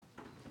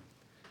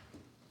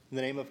In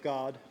the name of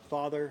God,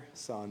 Father,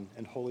 Son,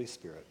 and Holy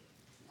Spirit.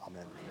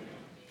 Amen.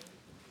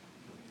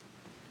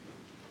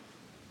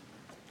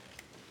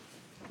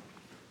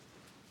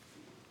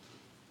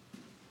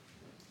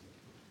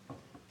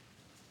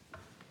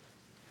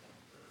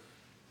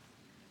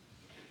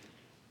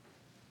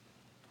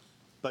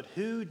 But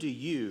who do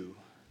you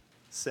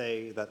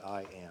say that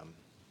I am?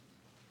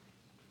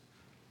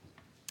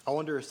 I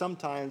wonder if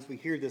sometimes we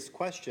hear this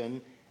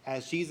question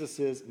as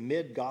Jesus'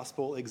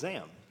 mid-gospel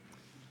exam.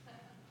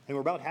 And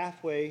we're about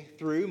halfway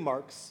through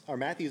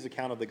Matthew's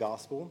account of the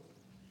gospel.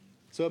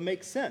 So it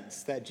makes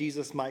sense that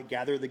Jesus might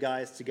gather the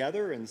guys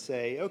together and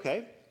say,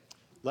 okay,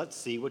 let's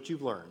see what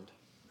you've learned.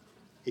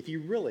 If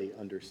you really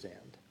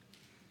understand,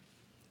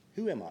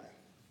 who am I?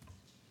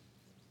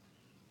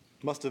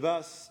 Most of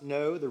us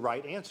know the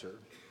right answer.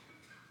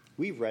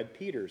 We've read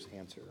Peter's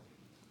answer.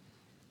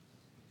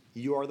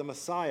 You are the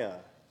Messiah,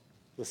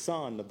 the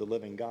Son of the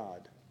living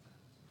God.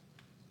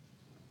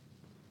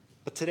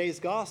 But today's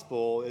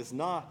gospel is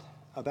not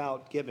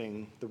about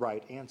giving the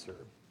right answer.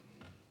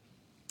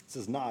 This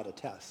is not a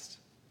test.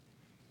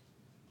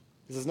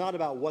 This is not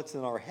about what's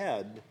in our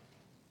head,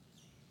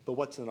 but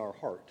what's in our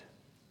heart.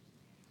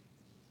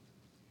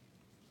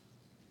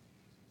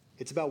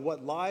 It's about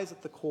what lies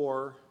at the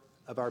core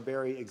of our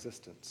very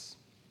existence.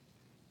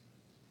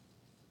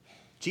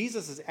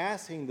 Jesus is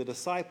asking the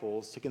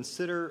disciples to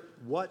consider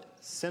what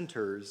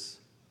centers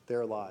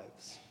their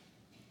lives.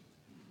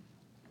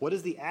 What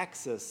is the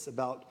axis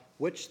about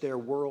which their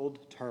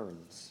world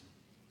turns?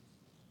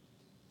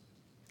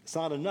 It's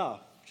not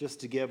enough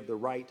just to give the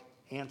right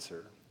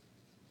answer.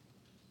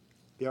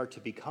 They are to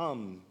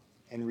become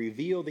and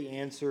reveal the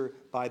answer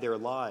by their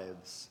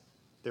lives,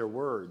 their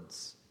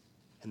words,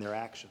 and their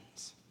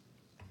actions.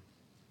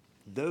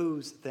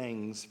 Those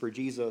things for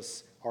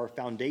Jesus are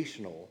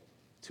foundational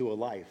to a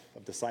life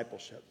of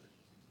discipleship.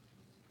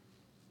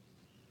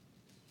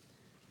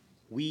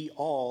 We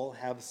all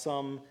have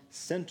some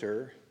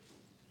center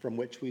from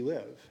which we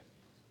live.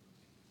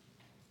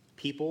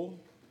 People,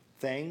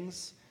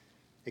 things,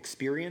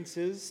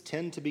 experiences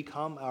tend to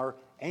become our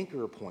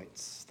anchor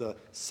points, the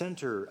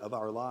center of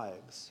our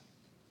lives.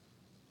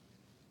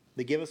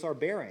 They give us our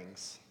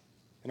bearings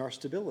and our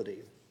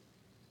stability.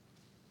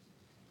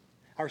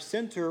 Our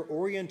center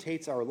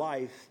orientates our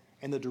life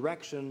in the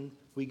direction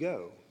we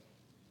go.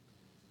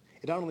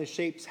 It not only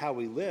shapes how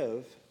we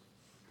live,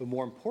 but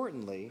more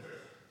importantly,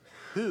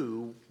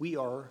 who we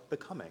are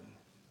becoming.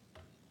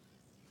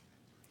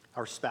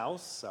 Our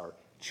spouse, our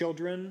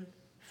children,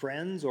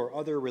 friends, or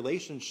other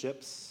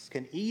relationships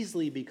can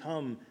easily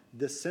become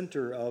the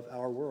center of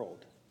our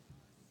world.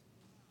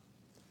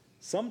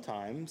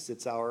 Sometimes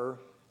it's our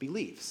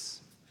beliefs,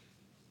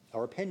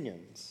 our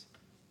opinions,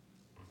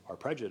 our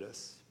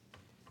prejudice.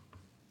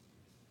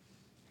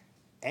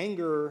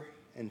 Anger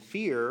and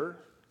fear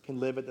can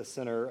live at the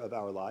center of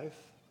our life.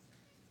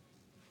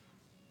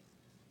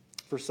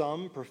 For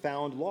some,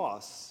 profound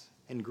loss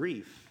and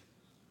grief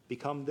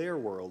become their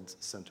world's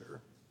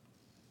center.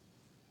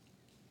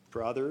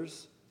 For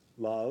others,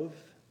 love,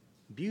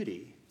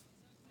 beauty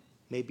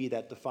may be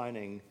that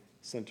defining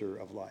center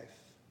of life.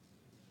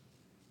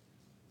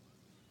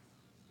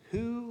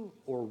 Who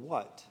or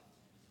what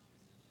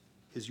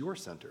is your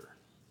center?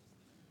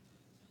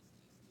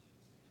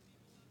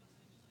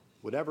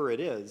 Whatever it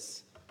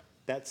is,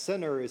 that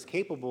center is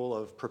capable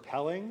of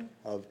propelling,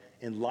 of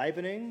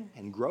enlivening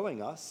and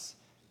growing us,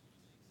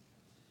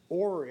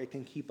 or it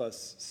can keep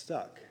us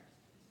stuck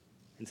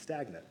and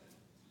stagnant.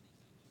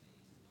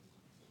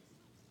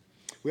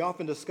 We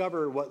often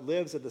discover what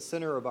lives at the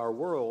center of our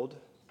world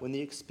when the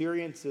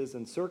experiences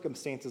and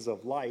circumstances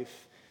of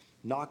life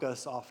knock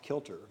us off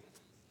kilter.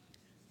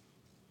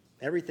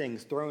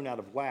 Everything's thrown out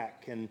of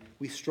whack, and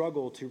we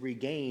struggle to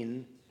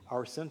regain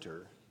our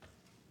center.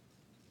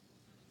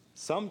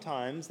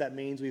 Sometimes that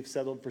means we've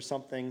settled for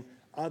something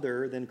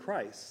other than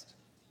Christ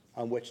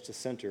on which to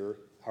center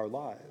our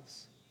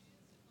lives.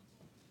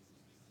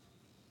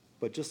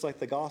 But just like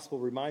the gospel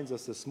reminds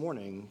us this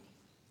morning,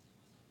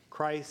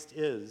 Christ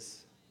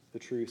is the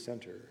true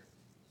center.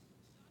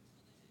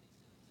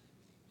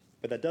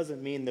 But that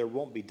doesn't mean there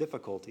won't be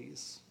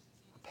difficulties,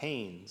 or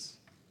pains,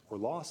 or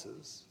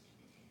losses.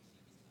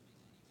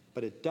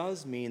 But it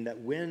does mean that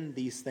when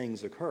these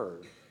things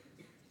occur,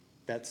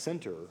 that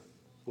center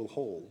will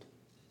hold.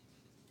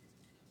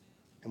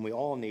 And we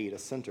all need a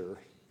center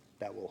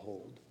that will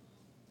hold.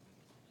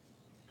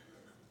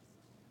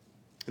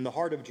 In the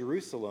heart of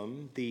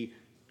Jerusalem, the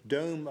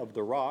Dome of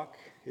the Rock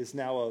is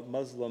now a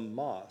Muslim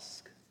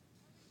mosque.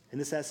 And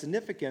this has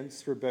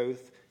significance for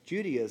both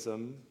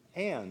Judaism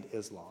and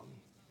Islam.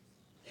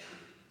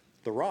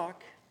 The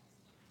rock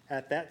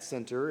at that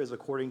center is,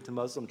 according to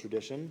Muslim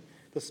tradition,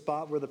 the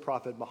spot where the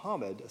prophet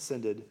Muhammad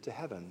ascended to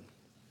heaven.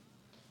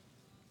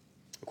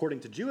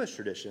 According to Jewish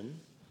tradition,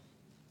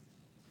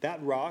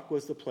 that rock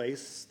was the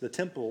place the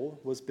temple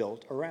was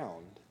built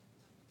around,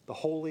 the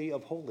Holy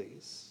of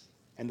Holies,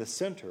 and the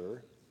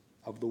center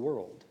of the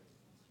world.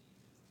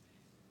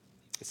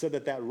 It said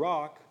that that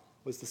rock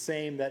was the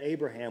same that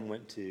Abraham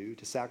went to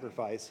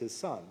sacrifice his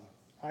son,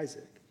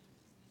 Isaac.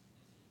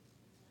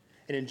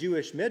 And in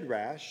Jewish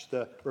midrash,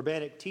 the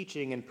rabbinic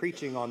teaching and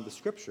preaching on the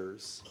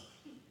scriptures,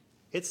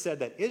 it's said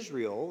that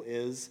Israel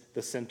is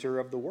the center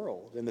of the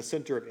world, and the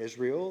center of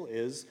Israel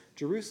is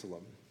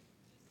Jerusalem.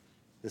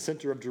 The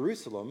center of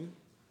Jerusalem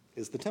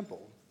is the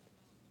temple,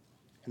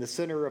 and the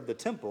center of the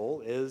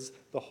temple is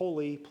the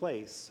holy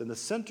place, and the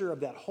center of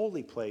that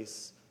holy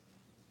place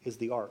is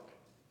the ark,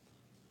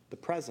 the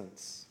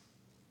presence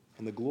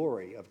and the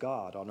glory of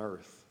God on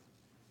earth.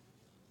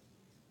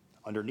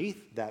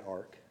 Underneath that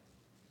ark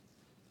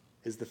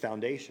is the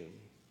foundation,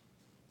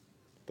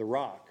 the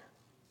rock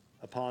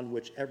upon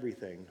which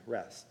everything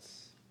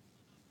rests.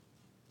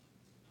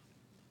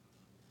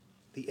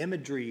 The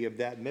imagery of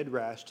that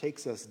midrash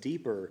takes us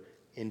deeper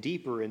and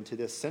deeper into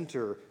this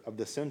center of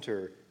the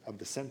center of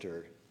the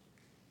center.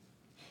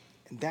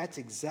 And that's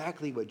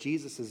exactly what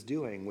Jesus is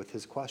doing with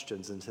his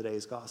questions in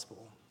today's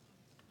gospel.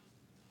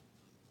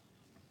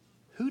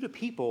 Who do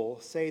people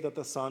say that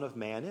the Son of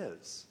Man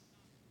is?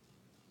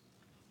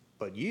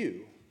 But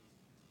you,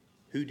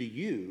 who do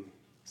you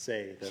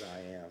say that I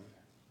am?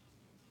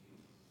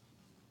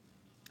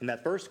 In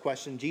that first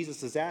question,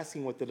 Jesus is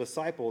asking what the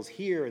disciples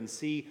hear and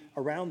see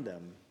around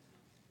them.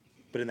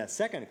 But in that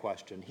second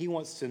question, he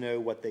wants to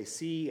know what they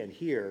see and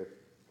hear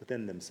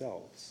within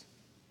themselves.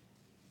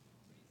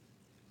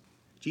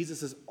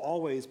 Jesus is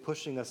always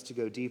pushing us to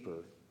go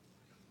deeper,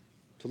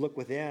 to look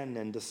within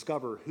and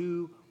discover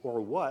who or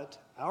what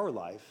our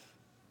life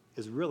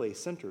is really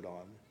centered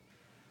on,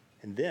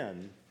 and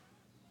then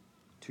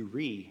to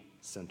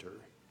re-center.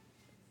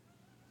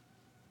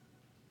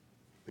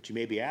 But you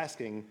may be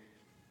asking,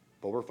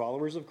 but we're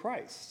followers of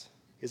Christ.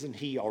 Isn't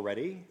he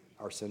already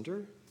our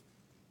center?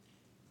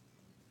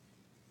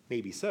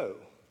 Maybe so.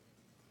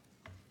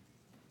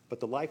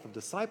 But the life of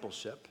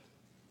discipleship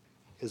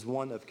is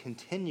one of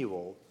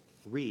continual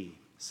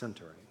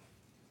re-centering.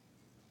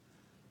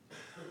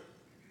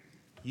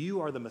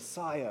 You are the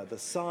Messiah, the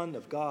Son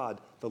of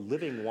God, the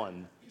living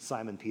one,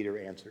 Simon Peter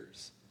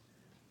answers.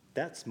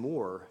 That's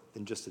more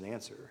than just an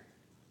answer.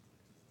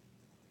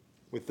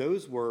 With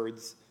those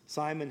words,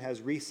 Simon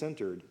has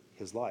re-centered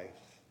his life.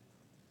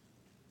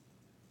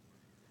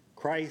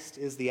 Christ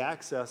is the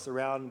axis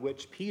around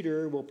which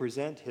Peter will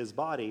present his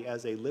body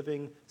as a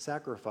living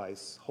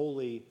sacrifice,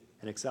 holy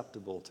and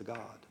acceptable to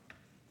God.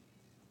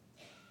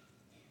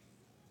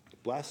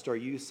 Blessed are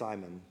you,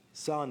 Simon,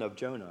 son of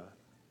Jonah.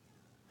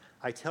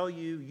 I tell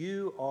you,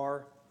 you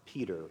are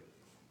Peter,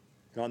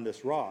 and on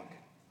this rock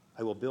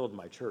I will build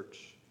my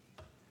church.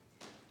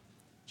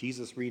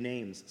 Jesus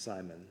renames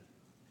Simon.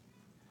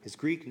 His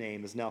Greek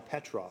name is now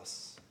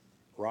Petros,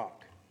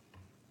 rock.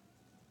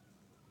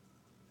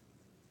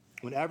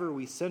 Whenever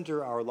we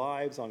center our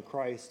lives on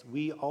Christ,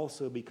 we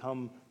also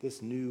become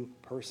this new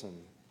person.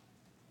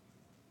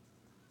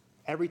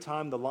 Every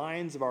time the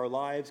lines of our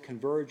lives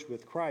converge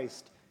with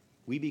Christ,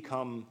 we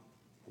become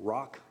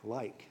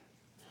rock-like.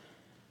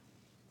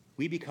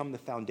 We become the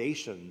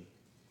foundation,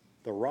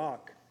 the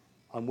rock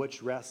on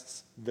which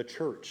rests the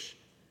church,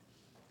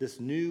 this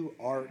new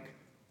ark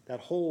that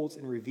holds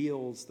and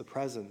reveals the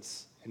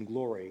presence and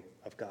glory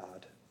of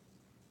God.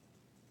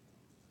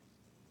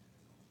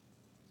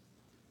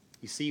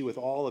 You see, with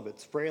all of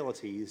its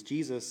frailties,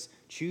 Jesus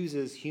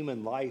chooses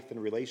human life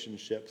and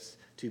relationships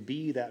to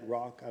be that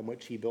rock on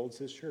which he builds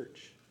his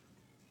church.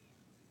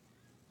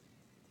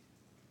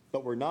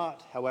 But we're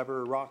not,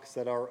 however, rocks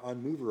that are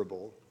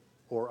unmovable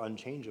or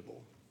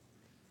unchangeable.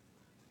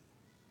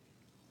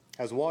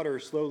 As water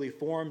slowly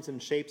forms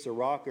and shapes a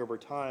rock over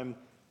time,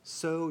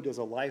 so does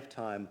a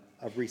lifetime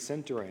of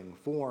recentering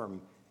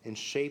form and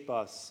shape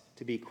us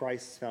to be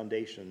Christ's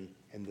foundation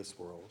in this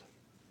world.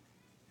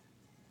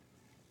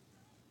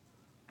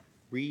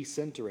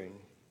 Recentering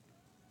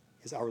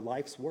is our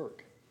life's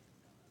work.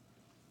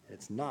 And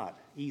it's not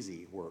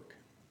easy work.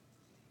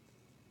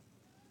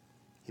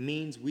 It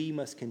means we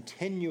must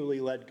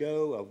continually let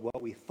go of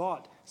what we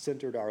thought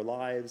centered our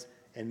lives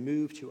and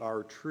move to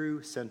our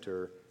true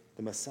center,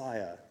 the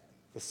Messiah,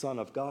 the Son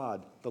of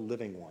God, the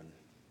living one.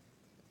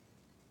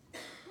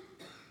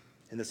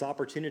 And this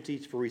opportunity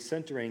for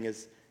recentering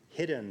is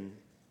hidden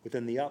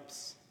within the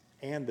ups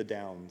and the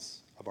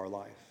downs of our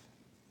life.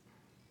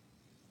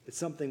 It's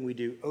something we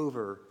do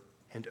over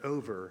and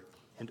over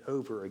and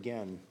over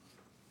again,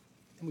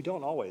 and we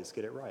don't always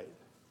get it right.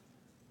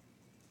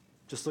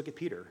 Just look at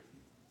Peter.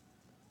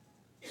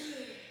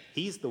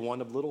 He's the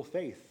one of little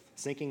faith,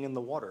 sinking in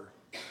the water.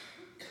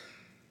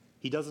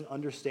 He doesn't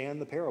understand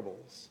the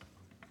parables.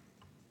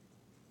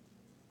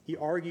 He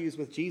argues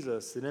with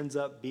Jesus and ends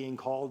up being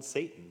called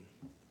Satan.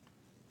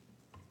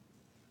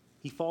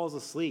 He falls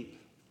asleep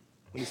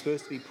when he's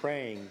supposed to be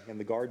praying in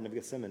the Garden of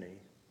Gethsemane.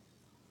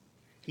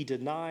 He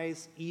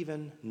denies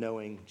even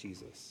knowing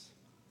Jesus.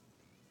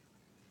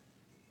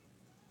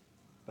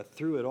 But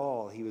through it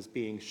all, he was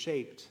being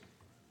shaped,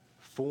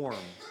 formed,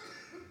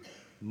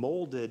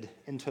 molded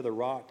into the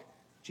rock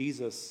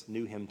Jesus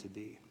knew him to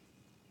be.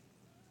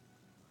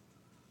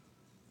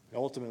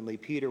 Ultimately,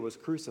 Peter was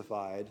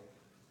crucified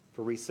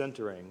for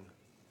recentering,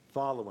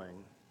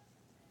 following,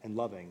 and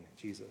loving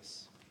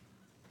Jesus.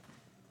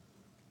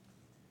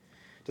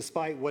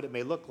 Despite what it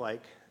may look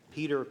like,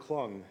 Peter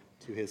clung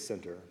to his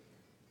center.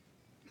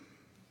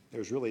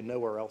 There's really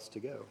nowhere else to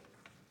go.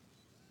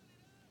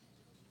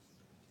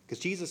 Because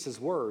Jesus'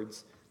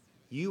 words,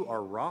 "You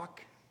are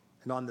rock,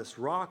 and on this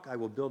rock I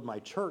will build my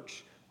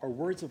church," are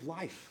words of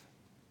life.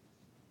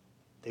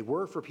 They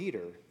were for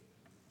Peter,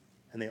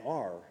 and they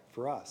are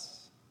for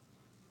us.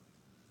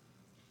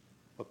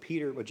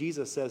 What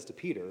Jesus says to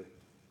Peter,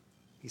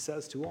 he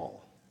says to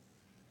all.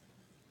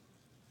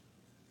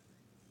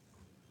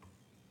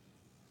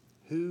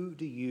 Who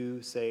do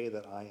you say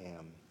that I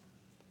am?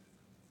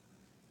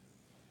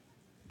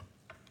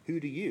 Who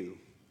do you,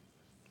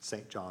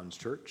 St. John's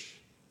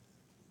Church,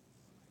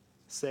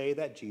 say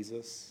that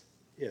Jesus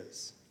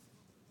is?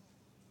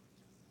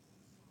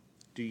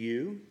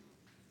 Do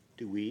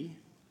we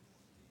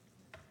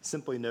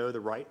simply know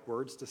the right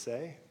words to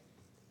say?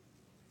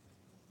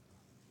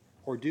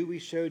 Or do we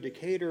show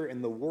Decatur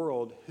and the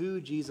world who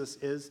Jesus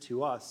is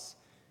to us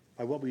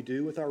by what we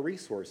do with our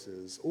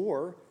resources,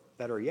 or,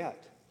 better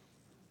yet,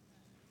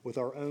 with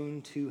our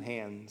own 2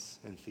 hands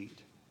and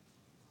feet?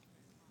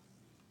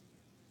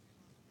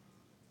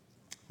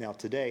 Now,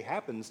 today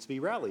happens to be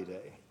Rally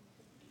Day.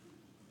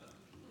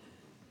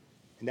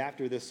 And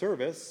after this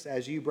service,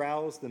 as you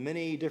browse the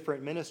many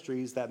different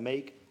ministries that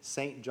make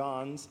St.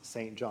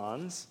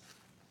 John's,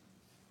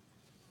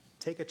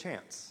 take a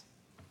chance.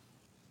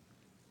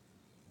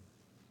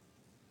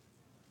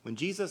 When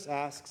Jesus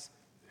asks,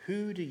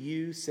 "Who do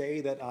you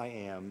say that I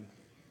am?"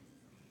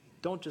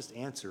 don't just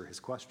answer his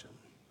question.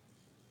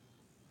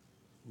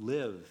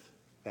 Live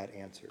that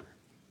answer.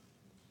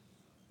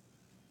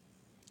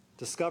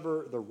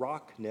 Discover the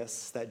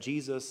rockness that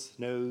Jesus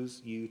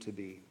knows you to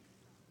be.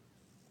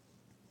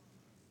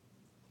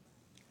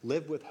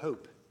 Live with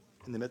hope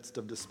in the midst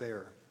of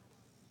despair.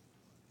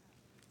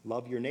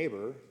 Love your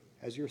neighbor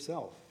as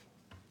yourself.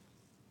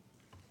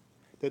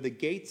 Though the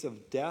gates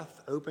of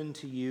death open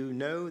to you,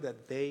 know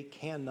that they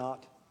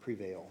cannot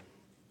prevail.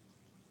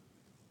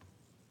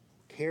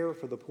 Care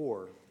for the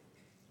poor.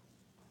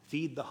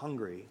 Feed the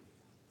hungry.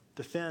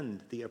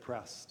 Defend the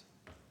oppressed.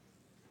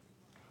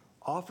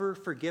 Offer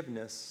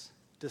forgiveness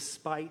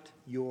despite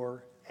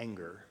your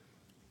anger.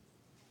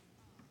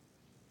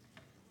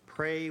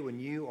 Pray when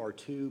you are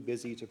too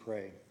busy to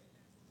pray.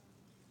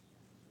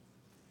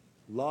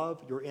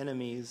 Love your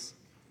enemies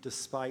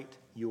despite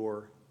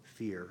your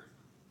fear.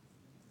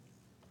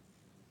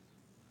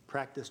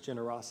 Practice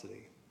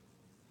generosity.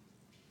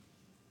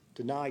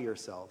 Deny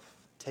yourself.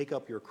 Take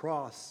up your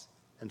cross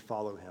and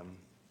follow him.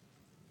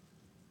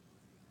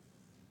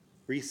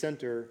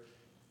 Recenter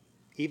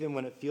even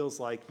when it feels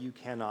like you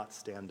cannot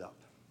stand up.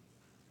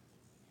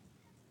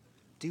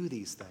 Do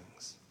these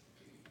things.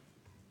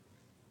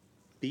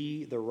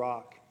 Be the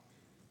rock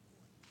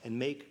and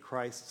make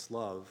Christ's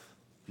love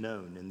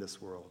known in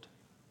this world.